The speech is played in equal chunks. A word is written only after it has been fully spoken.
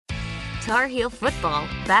Tar Heel football,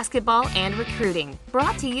 basketball, and recruiting.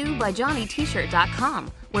 Brought to you by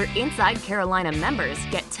JohnnyT-shirt.com, where Inside Carolina members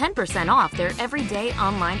get 10% off their everyday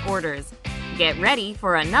online orders. Get ready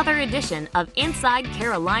for another edition of Inside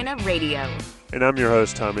Carolina Radio. And I'm your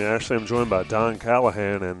host, Tommy Ashley. I'm joined by Don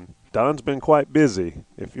Callahan, and Don's been quite busy.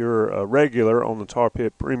 If you're a regular on the Tar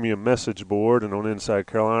Pit Premium message board and on Inside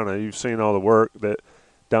Carolina, you've seen all the work that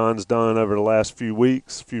Don's done over the last few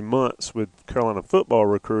weeks, few months with Carolina football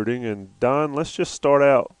recruiting. And Don, let's just start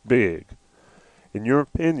out big. In your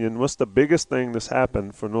opinion, what's the biggest thing that's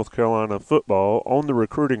happened for North Carolina football on the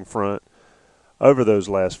recruiting front over those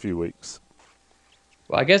last few weeks?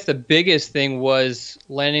 Well, I guess the biggest thing was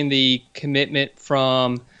landing the commitment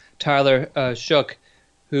from Tyler Shook,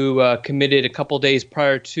 who committed a couple days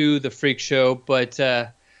prior to the Freak Show. But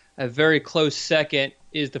a very close second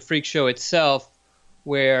is the Freak Show itself,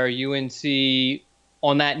 where UNC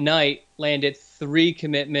on that night landed 3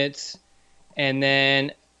 commitments. And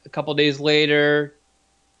then a couple days later,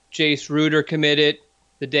 Jace Reuter committed.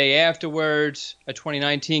 The day afterwards, a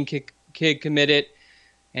 2019 kid committed.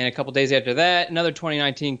 And a couple days after that, another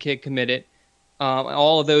 2019 kid committed.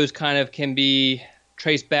 All of those kind of can be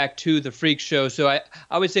traced back to the Freak Show. So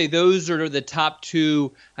I would say those are the top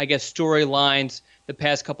 2, I guess, storylines the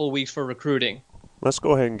past couple of weeks for recruiting. Let's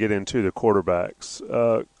go ahead and get into the quarterbacks.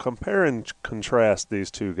 Compare and contrast these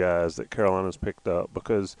 2 guys that Carolina's picked up,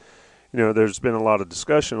 because, you know, there's been a lot of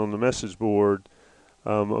discussion on the message board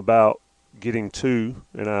about getting 2,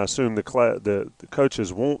 and I assume the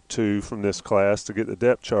coaches want 2 from this class to get the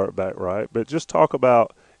depth chart back right. But just talk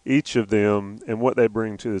about each of them and what they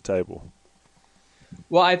bring to the table.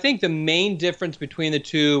 Well, I think the main difference between the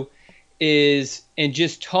 2 is, in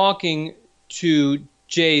just talking to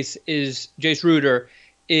Jace Reuter,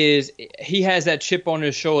 is he has that chip on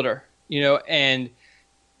his shoulder, you know, and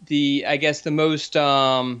the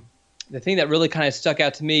thing that really kind of stuck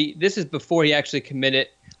out to me, this is before he actually committed.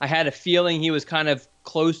 I had a feeling he was kind of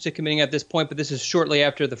close to committing at this point, but this is shortly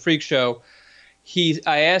after the Freak Show.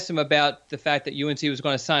 I asked him about the fact that UNC was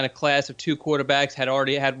going to sign a class of 2 quarterbacks, had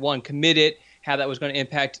already had 1 committed, how that was going to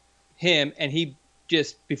impact him, and he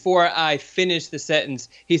just, before I finished the sentence,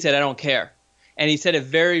 he said, "I don't care." And he said it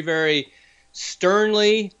very, very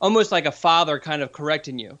sternly, almost like a father kind of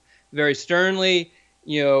correcting you. Very sternly,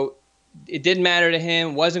 you know, it didn't matter to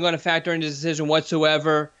him, wasn't going to factor into his decision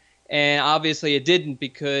whatsoever. And obviously it didn't,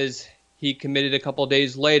 because he committed a couple of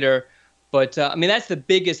days later. But, I mean, that's the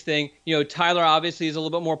biggest thing. You know, Tyler obviously is a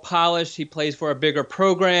little bit more polished. He plays for a bigger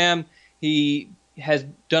program. He has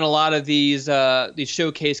done a lot of these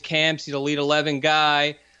showcase camps. He's a Elite 11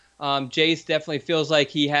 guy. Jace definitely feels like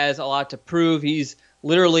he has a lot to prove. He's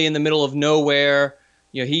literally in the middle of nowhere.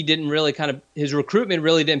 You know, he didn't really his recruitment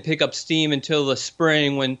really didn't pick up steam until the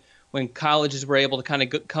spring when colleges were able to kind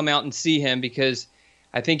of come out and see him, because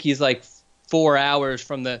I think he's like 4 hours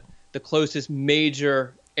from the closest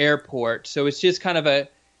major airport. So it's just kind of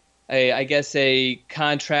a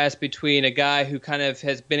contrast between a guy who kind of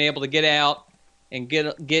has been able to get out and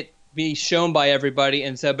be shown by everybody,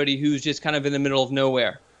 and somebody who's just kind of in the middle of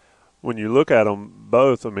nowhere. When you look at them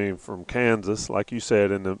both, I mean, from Kansas, like you said,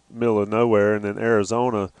 in the middle of nowhere, and then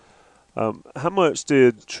Arizona, how much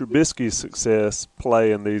did Trubisky's success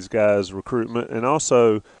play in these guys' recruitment? And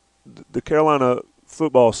also the Carolina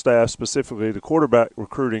football staff, specifically the quarterback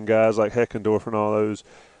recruiting guys like Heckendorf and all those,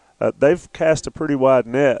 they've cast a pretty wide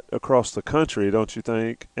net across the country, don't you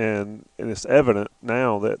think? And it's evident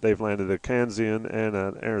now that they've landed a Kansian and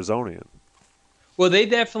an Arizonian. Well, they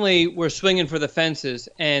definitely were swinging for the fences,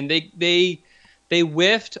 and they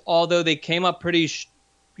whiffed, although they came up pretty,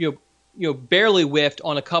 barely whiffed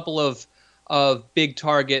on a couple of big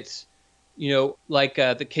targets, you know, like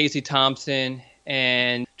the Casey Thompson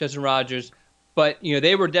and Justin Rogers. But, you know,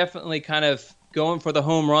 they were definitely kind of going for the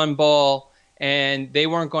home run ball, and they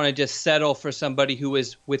weren't going to just settle for somebody who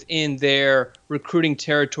was within their recruiting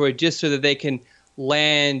territory just so that they can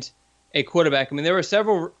land a quarterback. I mean, there were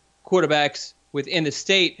several quarterbacks within the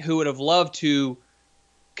state who would have loved to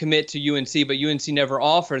commit to UNC, but UNC never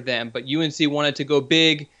offered them. But UNC wanted to go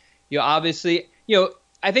big. You know, obviously, you know,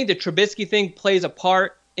 I think the Trubisky thing plays a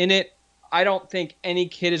part in it. I don't think any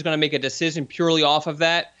kid is going to make a decision purely off of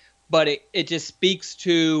that, but it just speaks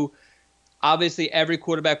to, obviously, every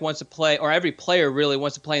quarterback wants to play, or every player really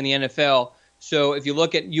wants to play in the NFL. So if you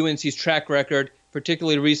look at UNC's track record,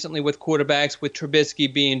 particularly recently with quarterbacks, with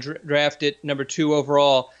Trubisky being drafted number 2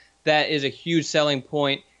 overall, that is a huge selling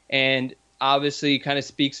point, and obviously kind of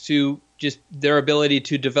speaks to just their ability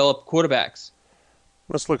to develop quarterbacks.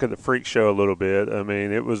 Let's look at the Freak Show a little bit. I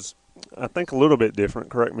mean, it was, I think, a little bit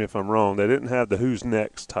different. Correct me if I'm wrong. They didn't have the who's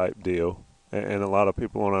next type deal. and a lot of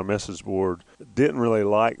people on our message board didn't really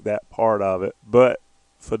like that part of it. But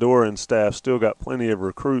Fedora and staff still got plenty of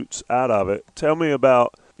recruits out of it. Tell me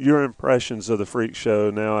about your impressions of the Freak Show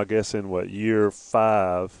now, I guess, in year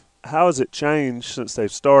 5. How has it changed since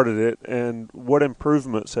they've started it, and what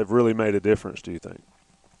improvements have really made a difference, do you think?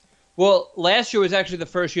 Well, last year was actually the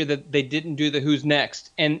first year that they didn't do the Who's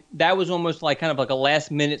Next, and that was almost like kind of like a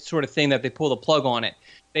last-minute sort of thing that they pulled the plug on it.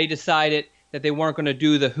 They decided that they weren't going to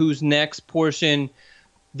do the Who's Next portion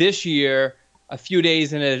this year a few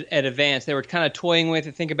days in advance. They were kind of toying with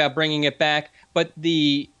it, think about bringing it back, but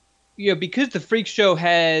because the Freak Show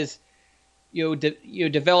has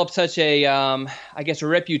developed such a I guess a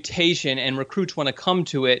reputation and recruits want to come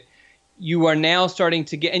to it, you are now starting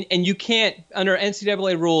to get and you can't, under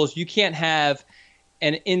NCAA rules, you can't have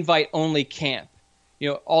an invite-only camp.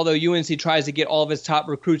 Although UNC tries to get all of its top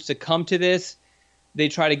recruits to come to this, they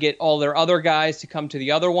try to get all their other guys to come to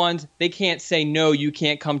the other ones. They can't say, no, you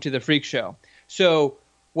can't come to the Freak Show. So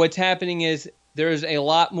what's happening is there's a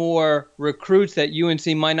lot more recruits that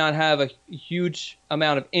UNC might not have a huge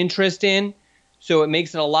amount of interest in. So it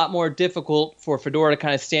makes it a lot more difficult for Fedora to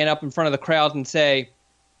kind of stand up in front of the crowd and say,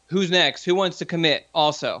 who's next? Who wants to commit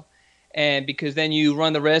also? And because then you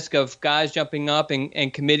run the risk of guys jumping up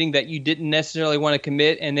and committing that you didn't necessarily want to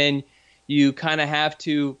commit, and then you kind of have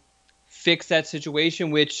to fix that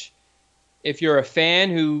situation, which if you're a fan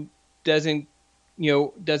who doesn't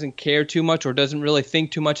care too much or doesn't really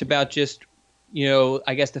think too much about just,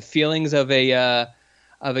 I guess the feelings of a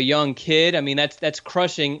young kid. I mean, that's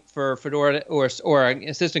crushing for Fedora or an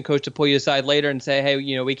assistant coach to pull you aside later and say,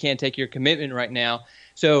 hey, we can't take your commitment right now.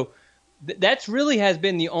 So that's really has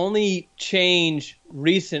been the only change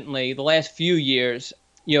recently, the last few years.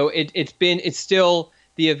 It's still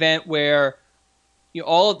the event where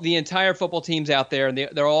all of the entire football teams out there, and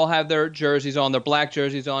they all have their jerseys on, their black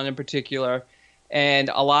jerseys on in particular. And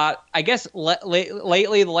a lot, I guess,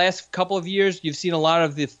 lately, the last couple of years, you've seen a lot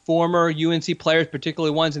of the former UNC players,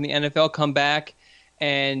 particularly ones in the NFL, come back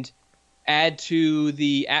and add to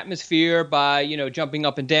the atmosphere by, jumping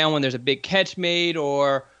up and down when there's a big catch made,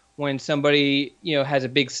 or when somebody, has a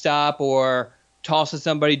big stop or tosses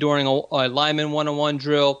somebody during a lineman one-on-one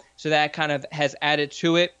drill. So that kind of has added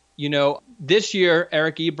to it. This year,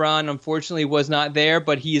 Eric Ebron, unfortunately, was not there,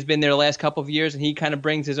 but he's been there the last couple of years, and he kind of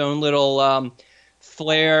brings his own little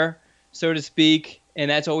flair, so to speak,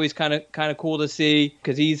 and that's always kind of cool to see,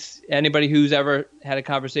 because anybody who's ever had a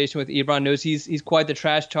conversation with Ebron knows he's quite the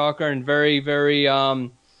trash talker and very, very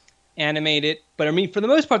animated. But I mean, for the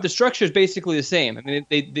most part, the structure is basically the same. I mean,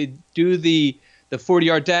 they do the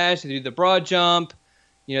 40-yard dash, they do the broad jump,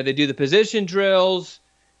 they do the position drills,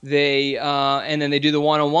 and then they do the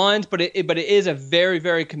one-on-ones. But it is a very,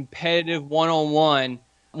 very competitive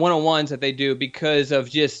one-on-ones that they do, because of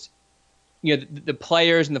just the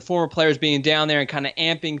players and the former players being down there and kind of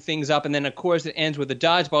amping things up. And then, of course, it ends with the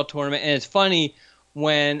dodgeball tournament. And it's funny,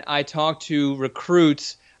 when I talk to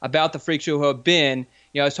recruits about the Freak Show who have been,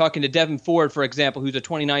 I was talking to Devin Ford, for example, who's a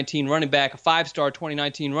 2019 running back, a 5-star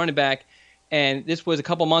 2019 running back. And this was a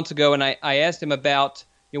couple months ago, and I asked him about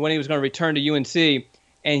when he was going to return to UNC.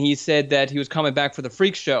 And he said that he was coming back for the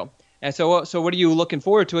Freak Show. And so what are you looking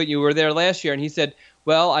forward to it? You were there last year. And he said,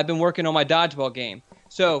 well, I've been working on my dodgeball game.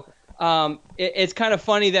 So it's kind of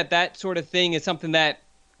funny that sort of thing is something that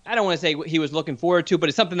I don't want to say he was looking forward to, but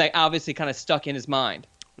it's something that obviously kind of stuck in his mind.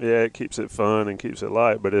 Yeah, it keeps it fun and keeps it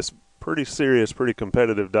light, but it's pretty serious, pretty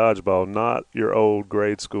competitive dodgeball, not your old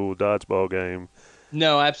grade school dodgeball game.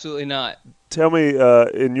 No, absolutely not. Tell me,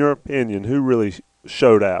 in your opinion, who really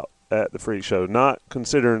showed out at the Freak Show?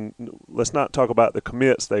 Let's not talk about the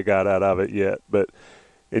commits they got out of it yet, but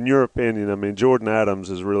in your opinion, I mean, Jordan Adams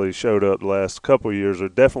has really showed up the last couple of years, or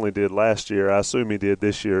definitely did last year. I assume he did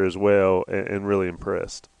this year as well, and really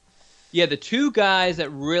impressed. Yeah, the two guys that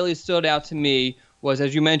really stood out to me was,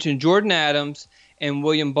 as you mentioned, Jordan Adams and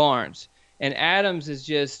William Barnes. And Adams is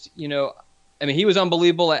just, he was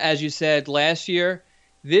unbelievable, as you said, last year.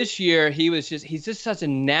 This year, he's just such a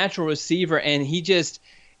natural receiver, and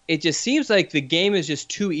it just seems like the game is just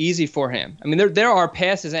too easy for him. I mean, there are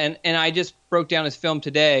passes, and I just broke down his film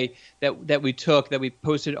today that we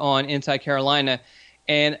posted on Inside Carolina,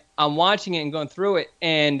 and I'm watching it and going through it,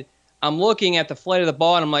 and I'm looking at the flight of the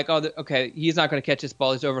ball, and I'm like, oh, okay, he's not going to catch this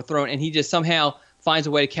ball. He's overthrown, and he just somehow finds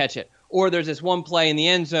a way to catch it. Or there's this one play in the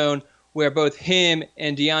end zone where both him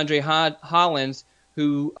and DeAndre Hollins,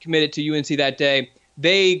 who committed to UNC that day,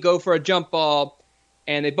 they go for a jump ball,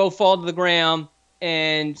 and they both fall to the ground,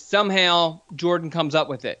 and somehow Jordan comes up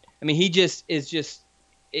with it. I mean, the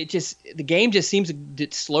game just seems to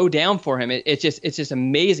slow down for him. It's just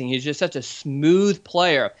amazing. He's just such a smooth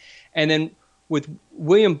player. And then With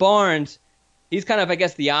William Barnes, he's kind of, I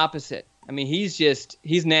guess, the opposite. I mean,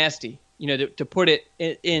 he's nasty, to put it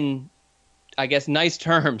in, I guess, nice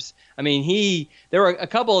terms. I mean, there were a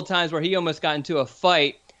couple of times where he almost got into a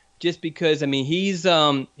fight just because, I mean, he's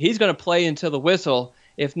going to play until the whistle,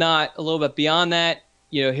 if not a little bit beyond that.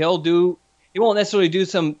 He won't necessarily do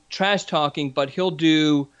some trash talking, but he'll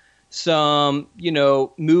do some,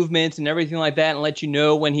 movements and everything like that and let you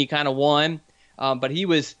know when he kind of won. But he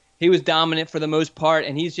was dominant for the most part,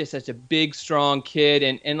 and he's just such a big, strong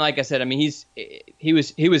kid. And like I said, I mean, he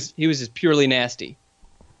was just purely nasty.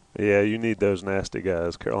 Yeah, you need those nasty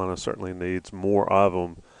guys. Carolina certainly needs more of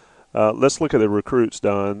them. Let's look at the recruits,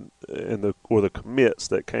 Don, or the commits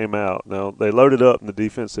that came out. Now, they loaded up in the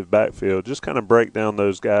defensive backfield. Just kind of break down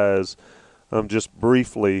those guys just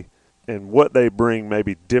briefly and what they bring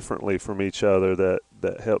maybe differently from each other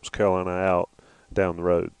that helps Carolina out down the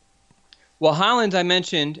road. Well, Hollins I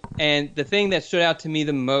mentioned, and the thing that stood out to me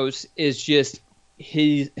the most is just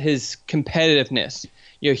his competitiveness.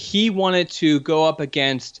 He wanted to go up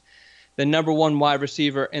against the number one wide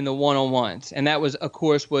receiver in the one-on-ones, and that was, of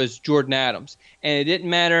course, Jordan Adams. And it didn't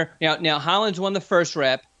matter. Now Hollins won the first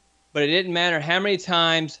rep, but it didn't matter how many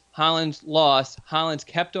times Hollins lost. Hollins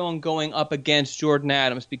kept on going up against Jordan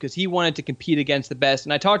Adams because he wanted to compete against the best.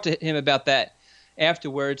 And I talked to him about that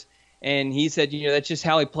afterwards, and he said, that's just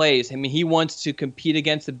how he plays. I mean, he wants to compete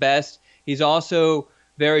against the best. He's also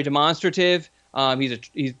very demonstrative.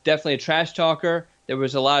 He's definitely a trash talker. There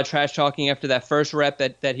was a lot of trash talking after that first rep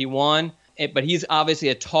that he won. But he's obviously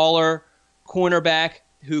a taller cornerback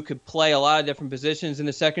who could play a lot of different positions in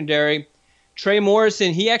the secondary. Trey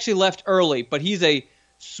Morrison, he actually left early, but he's a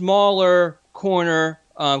smaller corner,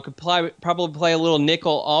 could probably play a little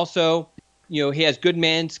nickel also. He has good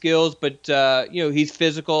man skills, but, he's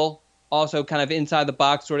physical, also kind of inside the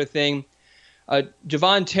box sort of thing.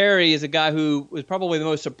 Javon Terry is a guy who was probably the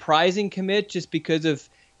most surprising commit just because of,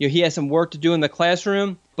 he has some work to do in the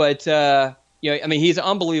classroom. But, I mean, he's an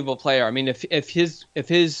unbelievable player. I mean, if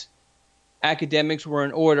his academics were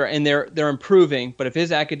in order, and they're improving, but if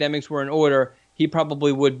his academics were in order, he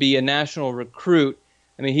probably would be a national recruit.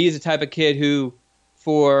 I mean, he's the type of kid who,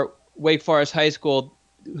 for Wake Forest High School,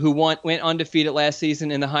 who went undefeated last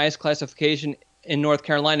season in the highest classification in North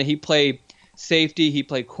Carolina. He played safety, he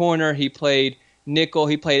played corner, he played nickel,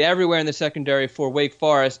 he played everywhere in the secondary for Wake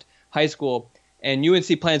Forest High School. And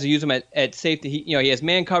UNC plans to use him at safety. He has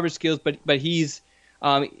man coverage skills, but he's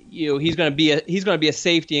he's going to be a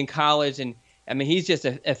safety in college, and I mean he's just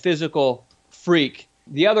a physical freak.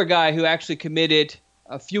 The other guy who actually committed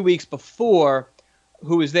a few weeks before,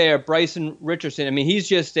 who was there, Bryson Richardson. I mean he's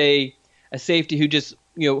just a safety who just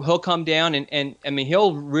he'll come down and I mean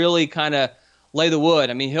he'll really kind of lay the wood.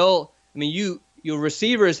 I mean your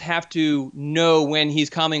receivers have to know when he's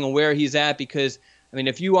coming and where he's at, because I mean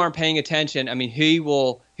if you aren't paying attention, I mean he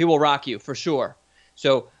will rock you for sure.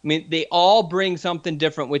 So, I mean, they all bring something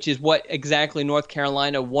different, which is what exactly North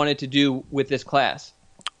Carolina wanted to do with this class.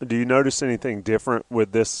 Do you notice anything different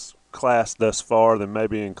with this class thus far than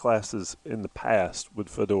maybe in classes in the past with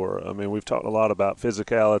Fedora? I mean, we've talked a lot about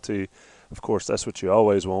physicality. Of course, that's what you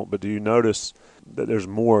always want. But do you notice that there's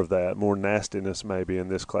more of that, more nastiness maybe in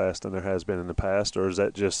this class than there has been in the past? Or is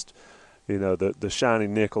that just, the shiny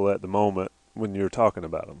nickel at the moment when you're talking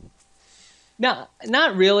about them? No,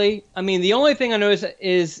 not really. I mean, the only thing I noticed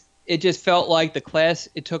is it just felt like the class,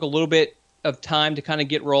 it took a little bit of time to kind of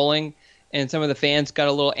get rolling, and some of the fans got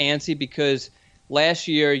a little antsy because last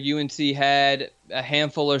year UNC had a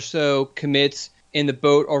handful or so commits in the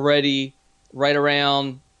boat already right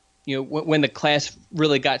around, when the class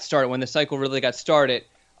really got started, when the cycle really got started.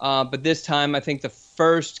 But this time I think the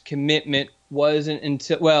first commitment wasn't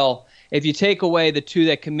until, well, if you take away the two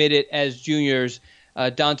that committed as juniors,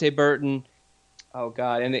 Dante Burton, oh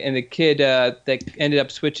God, and the kid that ended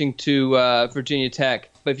up switching to Virginia Tech.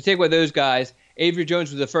 But if you take away those guys, Avery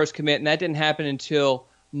Jones was the first commit, and that didn't happen until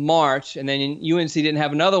March. And then UNC didn't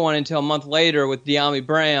have another one until a month later with De'Ami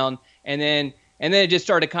Brown. And then it just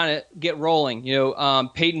started to kind of get rolling.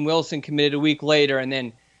 Peyton Wilson committed a week later, and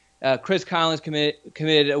then Chris Collins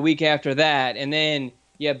committed a week after that, and then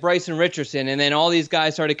Bryson Richardson, and then all these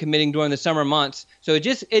guys started committing during the summer months. So it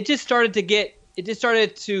just started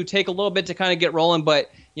to take a little bit to kind of get rolling.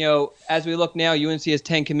 But, as we look now, UNC has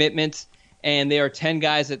 10 commitments, and there are 10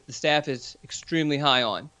 guys that the staff is extremely high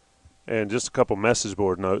on. And just a couple message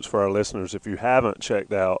board notes for our listeners. If you haven't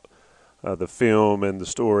checked out the film and the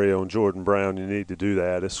story on Jordan Brown, you need to do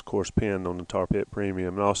that. It's, of course, pinned on the Tar Pit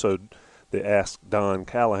Premium. And also the Ask Don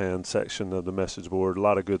Callahan section of the message board. A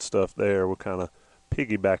lot of good stuff there. We're kind of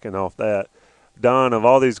piggybacking off that. Don, of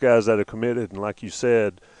all these guys that are committed, and like you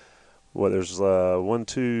said, Well, there's 1,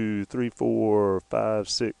 2, 3, 4, 5,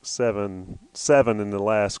 6, 7, 7 in the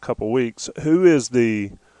last couple weeks. Who is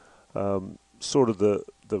the sort of the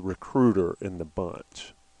recruiter in the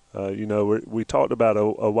bunch? We talked about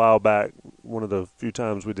a while back, one of the few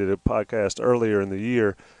times we did a podcast earlier in the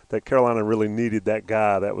year, that Carolina really needed that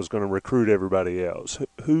guy that was going to recruit everybody else.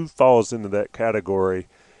 Who falls into that category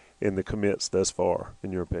in the commits thus far,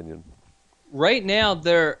 in your opinion? Right now,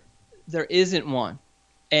 there isn't one.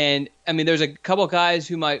 And, I mean, there's a couple of guys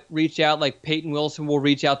who might reach out, like Peyton Wilson will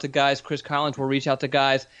reach out to guys, Chris Collins will reach out to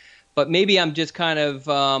guys. But maybe I'm just kind of,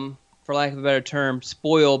 for lack of a better term,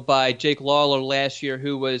 spoiled by Jake Lawler last year,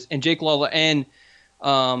 and Jake Lawler and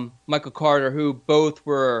Michael Carter, who both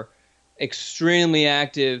were extremely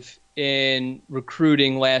active in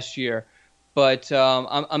recruiting last year. But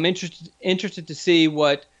I'm interested to see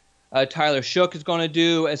what Tyler Shook is going to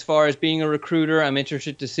do as far as being a recruiter. I'm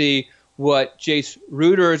interested to see what Jace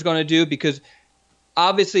Ruder is going to do, because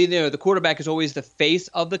obviously, the quarterback is always the face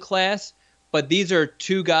of the class, but these are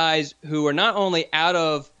two guys who are not only out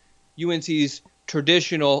of UNC's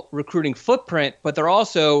traditional recruiting footprint, but they're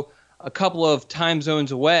also a couple of time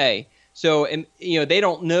zones away. So, they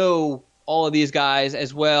don't know all of these guys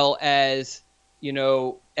as well as,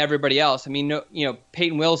 everybody else. I mean,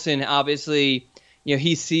 Peyton Wilson, obviously,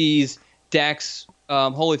 he sees Dax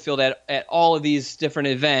Holyfield at all of these different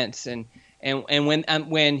events, and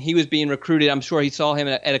when he was being recruited, I'm sure he saw him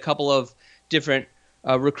at a couple of different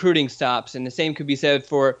recruiting stops, and the same could be said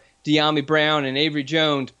for De'Ami Brown and Avery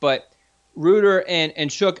Jones. But Ruder and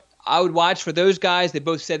Shook, I would watch for those guys. They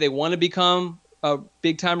both said they want to become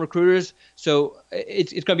big time recruiters, so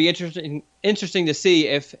it's going to be interesting to see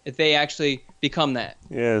if they actually become that.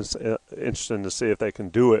 Yeah, it's interesting to see if they can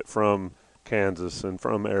do it from Kansas and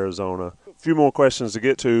from Arizona. A few more questions to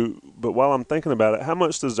get to, but while I'm thinking about it, how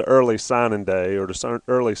much does the early signing day or the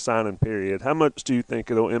early signing period, how much do you think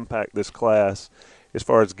it'll impact this class as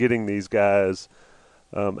far as getting these guys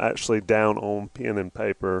actually down on pen and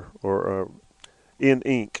paper or in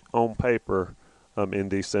ink on paper in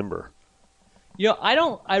December?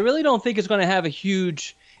 I really don't think it's going to have a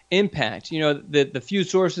huge impact. The few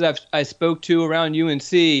sources I spoke to around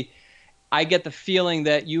UNC, I get the feeling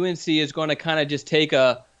that UNC is going to kind of just take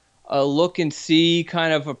a look and see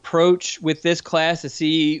kind of approach with this class to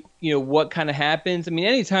see, what kind of happens. I mean,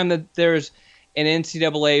 anytime that there's an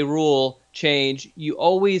NCAA rule change, you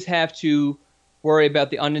always have to worry about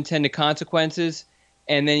the unintended consequences.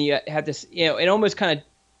 And then you have to, it almost kind of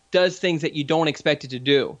does things that you don't expect it to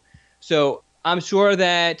do. So I'm sure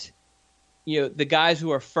that, the guys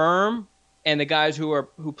who are firm and the guys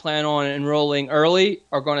who plan on enrolling early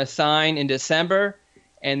are going to sign in December,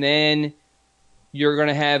 and then you're going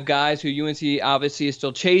to have guys who UNC obviously is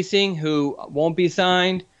still chasing who won't be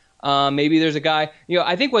signed. Maybe there's a guy.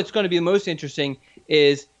 I think what's going to be the most interesting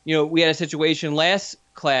is, we had a situation last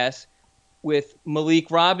class with Malik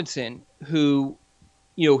Robinson, who,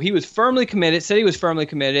 he was firmly committed, said he was firmly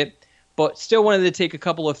committed, but still wanted to take a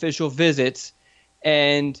couple official visits,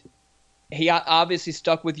 and he obviously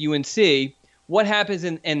stuck with UNC. What happens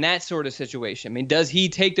in that sort of situation? I mean, does he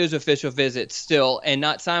take those official visits still and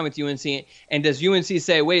not sign with UNC? And does UNC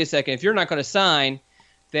say, wait a second, if you're not going to sign,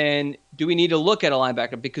 then do we need to look at a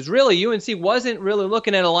linebacker? Because really, UNC wasn't really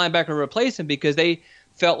looking at a linebacker to replace him because they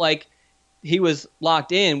felt like he was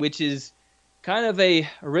locked in, which is kind of a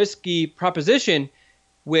risky proposition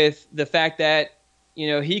with the fact that,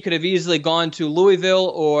 he could have easily gone to Louisville,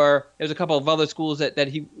 or there's a couple of other schools that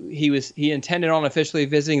he intended on officially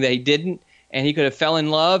visiting that he didn't. And he could have fell in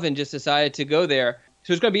love and just decided to go there.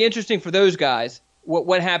 So it's going to be interesting for those guys.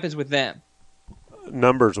 What happens with them?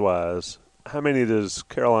 Numbers-wise, how many does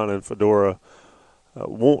Carolina and Fedora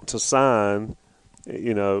want to sign?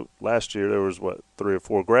 Last year there was, 3 or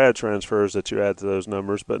 4 grad transfers that you add to those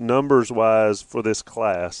numbers. But numbers-wise for this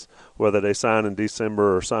class, whether they sign in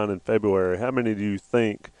December or sign in February, how many do you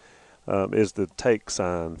think is the take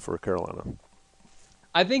sign for Carolina?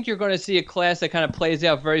 I think you're going to see a class that kind of plays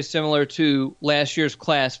out very similar to last year's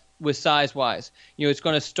class with size-wise. It's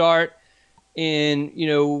going to start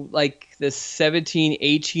in, like the 17,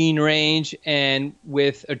 18 range, and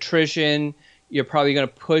with attrition, you're probably going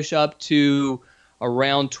to push up to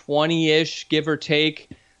around 20-ish, give or take.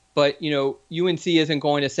 But, UNC isn't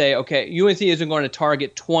going to say, okay, UNC isn't going to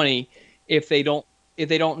target 20 if they don't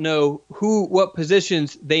know what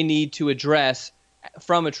positions they need to address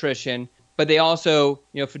from attrition. But they also,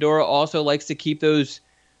 Fedora also likes to keep those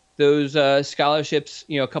scholarships,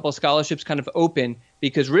 a couple of scholarships kind of open,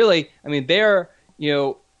 because really, I mean, I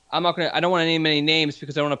don't want to name any names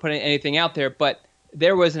because I don't want to put anything out there, but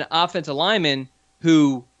there was an offensive lineman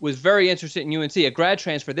who was very interested in UNC, a grad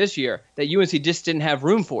transfer this year that UNC just didn't have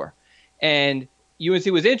room for. And UNC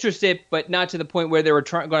was interested, but not to the point where they were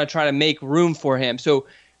going to try to make room for him. So,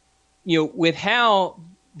 with how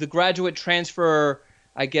the graduate transfer,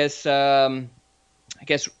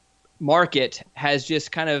 market has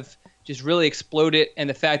just kind of just really exploded, and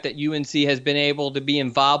the fact that UNC has been able to be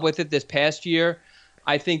involved with it this past year,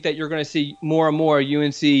 I think that you're going to see more and more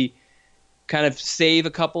UNC kind of save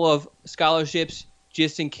a couple of scholarships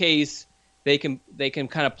just in case they can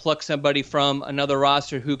kind of pluck somebody from another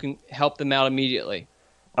roster who can help them out immediately.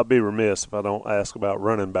 I'd be remiss if I don't ask about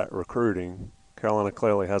running back recruiting. Carolina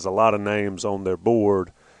clearly has a lot of names on their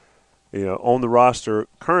board. On the roster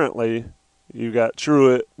currently, you got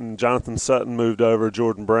Truitt and Jonathan Sutton moved over.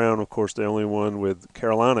 Jordan Brown, of course, the only one with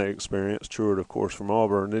Carolina experience. Truitt, of course, from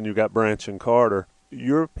Auburn. Then you got Branch and Carter.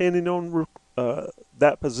 Your opinion on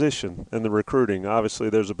that position and the recruiting? Obviously,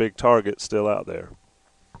 there's a big target still out there.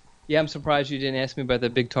 Yeah, I'm surprised you didn't ask me about the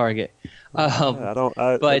big target. Who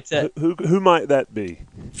might that be?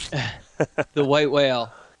 The white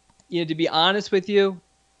whale. To be honest with you,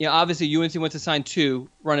 obviously UNC wants to sign 2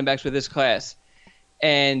 running backs for this class,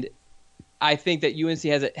 and I think that UNC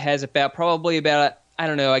has about I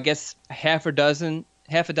don't know, I guess half a dozen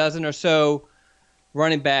or so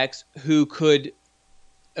running backs who could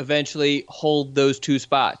eventually hold those 2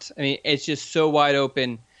 spots. I mean, it's just so wide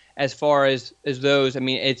open as far as those. I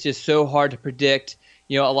mean, it's just so hard to predict.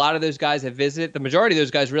 A lot of those guys have visited. The majority of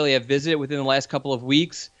those guys really have visited within the last couple of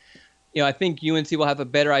weeks. I think UNC will have a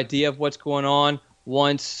better idea of what's going on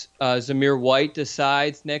once Zamir White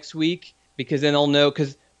decides next week, because then they'll know.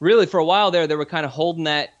 Because really, for a while there, they were kind of holding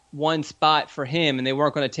that 1 spot for him, and they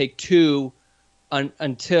weren't going to take 2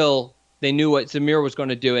 until they knew what Zamir was going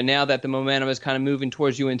to do. And now that the momentum is kind of moving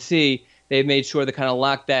towards UNC, they've made sure to kind of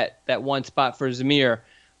lock that 1 spot for Zamir.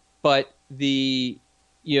 But it's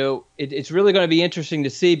really going to be interesting to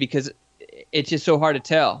see, because it's just so hard to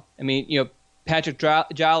tell. I mean, Patrick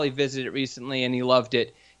Jolly visited recently and he loved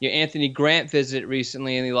it. Anthony Grant visited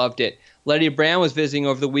recently and he loved it. Letty Brown was visiting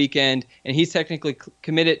over the weekend, and he's technically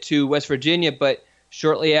committed to West Virginia, but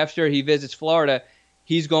shortly after he visits Florida,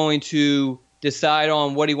 he's going to decide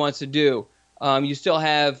on what he wants to do. You still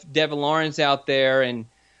have Devin Lawrence out there, and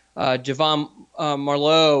Javon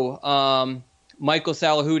Marlowe. Michael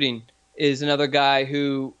Salahuddin is another guy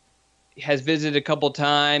who has visited a couple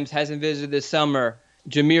times, hasn't visited this summer.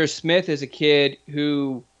 Jameer Smith is a kid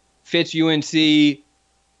who fits UNC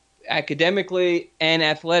academically and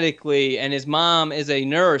athletically, and his mom is a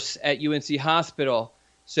nurse at UNC Hospital.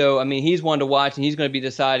 So, I mean, he's one to watch, and he's going to be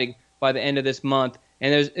deciding by the end of this month.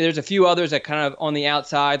 And there's a few others that kind of on the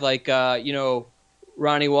outside, like,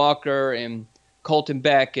 Ronnie Walker and Colton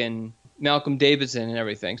Beck and Malcolm Davidson and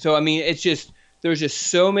everything. So, I mean, there's just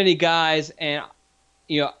so many guys, and,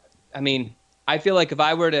 I feel like if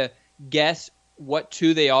I were to guess what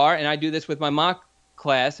 2 they are, and I do this with my mock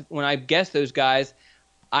class, when I guess those guys,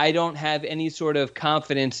 I don't have any sort of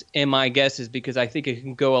confidence in my guesses, because I think it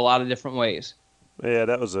can go a lot of different ways. Yeah,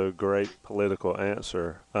 that was a great political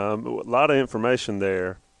answer. A lot of information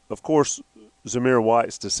there. Of course, Zamir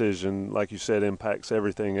White's decision, like you said, impacts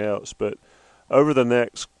everything else, but over the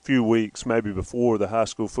next few weeks, maybe before the high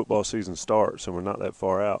school football season starts, and we're not that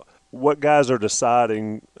far out, what guys are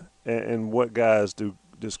deciding, and what guys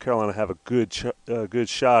does Carolina have a good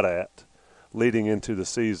shot at leading into the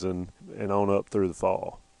season and on up through the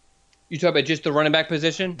fall? You talk about just the running back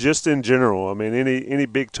position? Just in general. I mean, any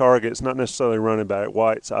big targets, not necessarily running back.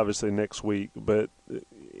 White's obviously next week, but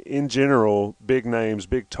in general, big names,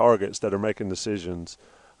 big targets that are making decisions.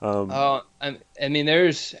 I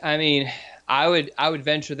would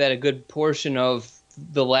venture that a good portion of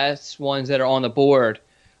the last ones that are on the board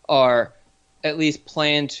are at least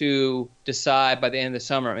plan to decide by the end of the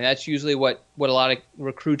summer. I mean, that's usually what a lot of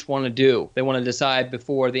recruits want to do. They want to decide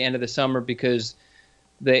before the end of the summer, because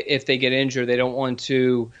if they get injured, they don't want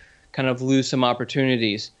to kind of lose some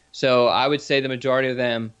opportunities. So I would say the majority of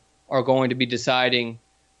them are going to be deciding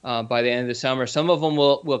by the end of the summer. Some of them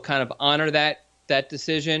will kind of honor that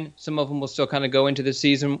decision. Some of them will still kind of go into the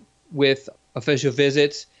season with official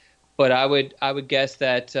visits. But I would guess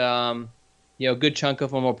that a good chunk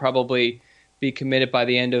of them will probably be committed by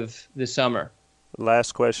the end of the summer.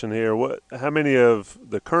 Last question here: how many of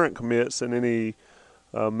the current commits and any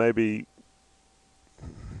maybe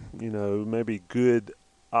good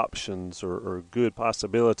options or good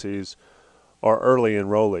possibilities are early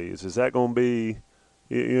enrollees? Is that going to be,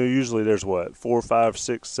 usually there's 4, 5,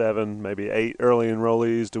 6, 7, maybe 8 early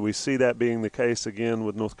enrollees. Do we see that being the case again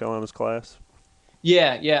with North Carolina's class?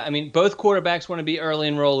 Yeah. I mean, both quarterbacks want to be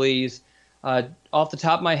early enrollees. Off the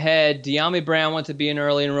top of my head, De'Ami Brown wants to be an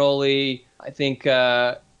early enrollee. I think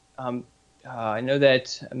I know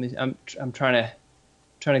that. I mean, I'm trying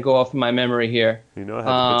to go off of my memory here. I have to put you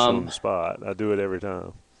on the spot. I do it every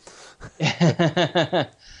time.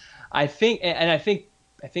 I think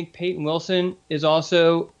Peyton Wilson is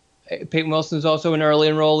also an early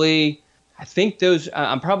enrollee. I think those.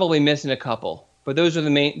 I'm probably missing a couple, but those are the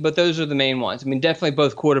main ones. I mean, definitely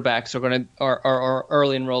both quarterbacks are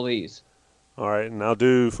early enrollees. All right, and I'll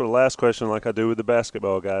do for the last question like I do with the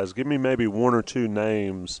basketball guys. Give me maybe one or two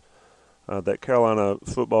names that Carolina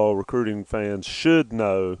football recruiting fans should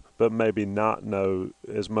know, but maybe not know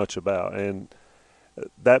as much about. And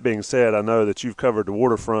that being said, I know that you've covered the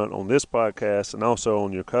waterfront on this podcast and also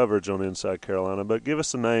on your coverage on Inside Carolina, but give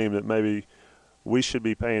us a name that maybe we should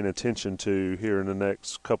be paying attention to here in the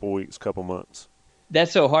next couple weeks, couple months.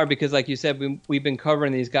 That's so hard because, like you said, we've been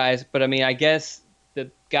covering these guys, but I mean, I guess the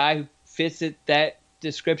guy who fits that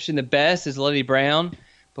description the best is Leddie Brown,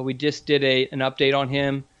 but we just did an update on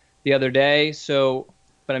him the other day.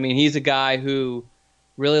 But I mean, he's a guy who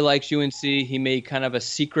really likes UNC. He made kind of a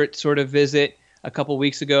secret sort of visit a couple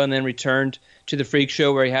weeks ago and then returned to the Freak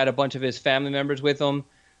Show where he had a bunch of his family members with him.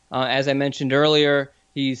 As I mentioned earlier,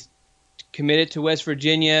 he's committed to West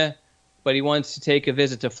Virginia, but he wants to take a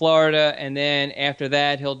visit to Florida, and then after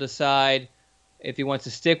that he'll decide if he wants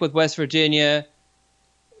to stick with West Virginia,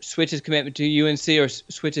 switch his commitment to UNC, or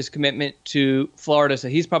switch his commitment to Florida. So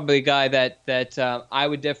he's probably a guy that I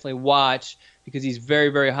would definitely watch because he's very,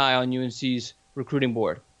 very high on UNC's recruiting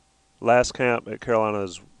board. Last camp at Carolina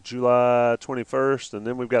is July 21st, and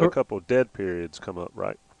then we've got a couple of dead periods come up,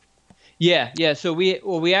 right? Yeah. So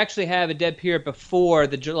we actually have a dead period before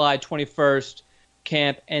the July 21st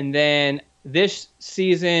camp, and then this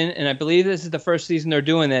season, and I believe this is the first season they're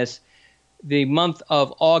doing this, the month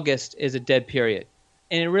of August is a dead period.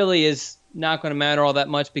 And it really is not going to matter all that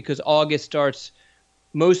much because August starts,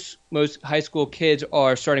 most high school kids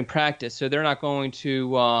are starting practice, so they're not going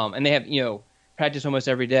to, and they have, practice almost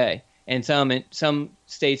every day. And some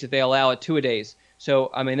states, if they allow it, 2-a-days.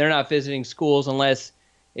 So, I mean, they're not visiting schools unless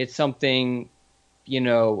it's something,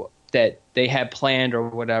 that they have planned or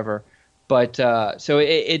whatever. But so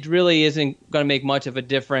it really isn't going to make much of a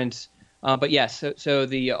difference. But yes, so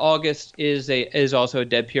the August is also a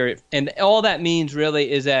dead period. And all that means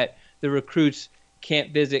really is that the recruits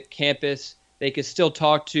can't visit campus. They can still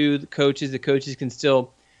talk to the coaches. The coaches can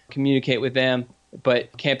still communicate with them.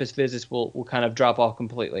 But campus visits will kind of drop off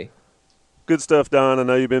completely. Good stuff, Don. I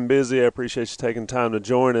know you've been busy. I appreciate you taking time to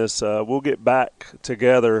join us. We'll get back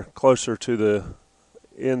together closer to the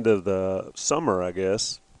end of the summer, I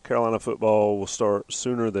guess. Carolina football will start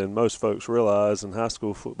sooner than most folks realize, and high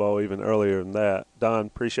school football even earlier than that. Don,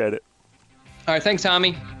 appreciate it. All right, thanks,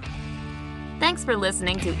 Tommy. Thanks for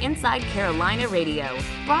listening to Inside Carolina Radio,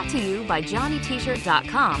 brought to you by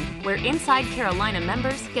JohnnyT-shirt.com, where Inside Carolina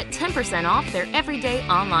members get 10% off their everyday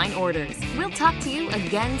online orders. We'll talk to you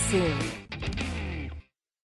again soon.